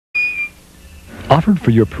Offered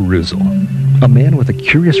for your perusal, a man with a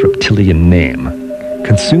curious reptilian name,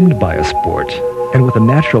 consumed by a sport, and with a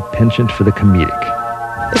natural penchant for the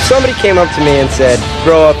comedic. If somebody came up to me and said,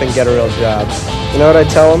 grow up and get a real job, you know what I'd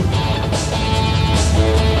tell them?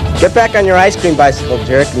 Get back on your ice cream bicycle,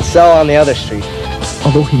 jerk, and sell on the other street.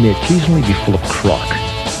 Although he may occasionally be full of crock,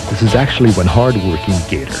 this is actually one hard-working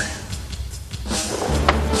Gator.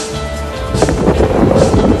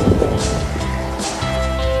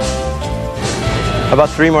 About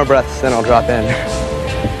 3 more breaths, then I'll drop in.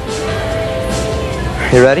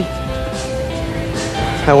 You ready?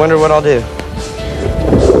 I wonder what I'll do.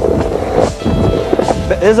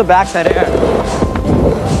 This is a backside air.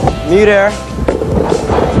 Mute air.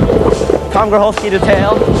 Tom Groholski to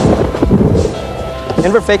tail.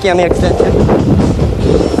 Invert fakie on the extension.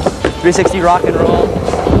 360 rock and roll.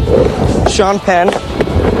 Sean Penn.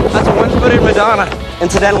 That's a one-footed Madonna,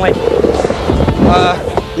 incidentally.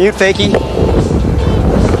 Mute fakie.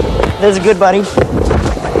 There's a good buddy.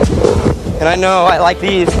 And I know I like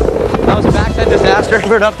these. That was a backside disaster.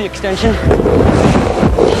 Invert up the extension.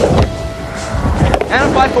 And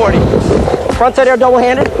a 540. Frontside air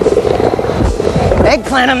double-handed.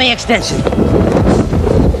 Eggplant on the extension.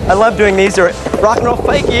 I love doing these. They're rock and roll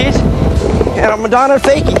fakies. And a Madonna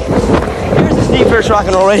fakie. Here's this deep first rock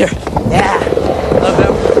and roll right here. Yeah. Love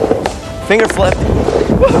them. Finger flip.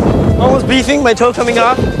 Almost beefing, my toe coming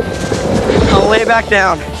off. I'll lay back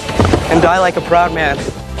down and die like a proud man.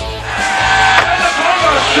 Straight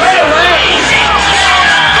away.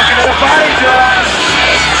 Looking at the body drop.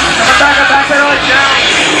 Back it on down.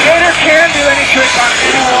 Gator can do any trick on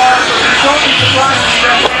any wall, so you don't need to run and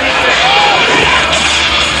do anything.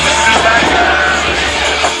 Back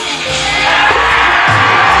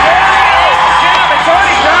yeah, it's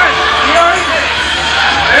already done. He already did it.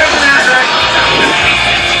 There's an address.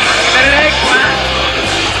 And an eggplant.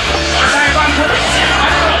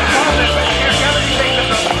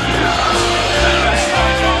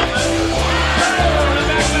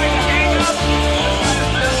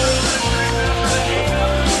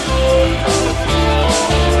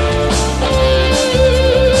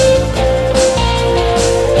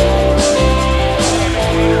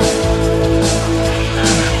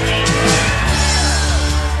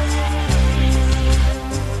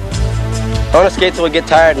 I want to skate till we get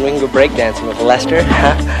tired and we can go breakdancing with Lester.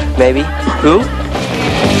 Maybe. Who?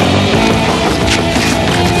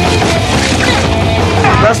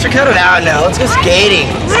 Lester, cut it out now. Let's go skating.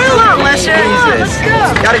 Come on, Lester. Jesus. Let's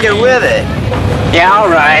go. Gotta get with it. Yeah, all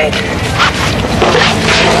right.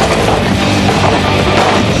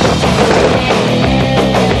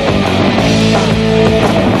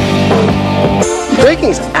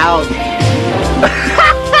 Breaking's out.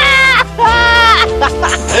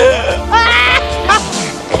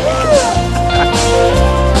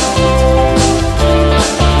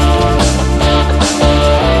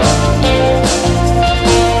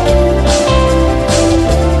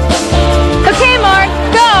 Okay, Mark,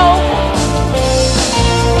 go!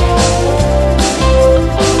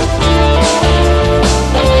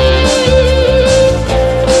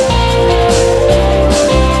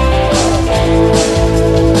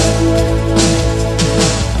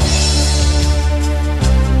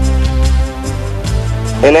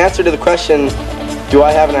 In answer to the question, do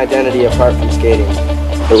I have an identity apart from skating?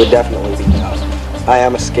 It would definitely be no. I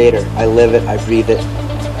am a skater. I live it, I breathe it,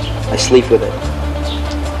 I sleep with it.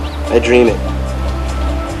 I dream it.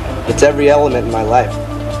 It's every element in my life.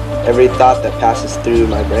 Every thought that passes through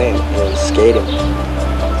my brain is skating.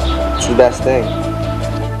 It's the best thing.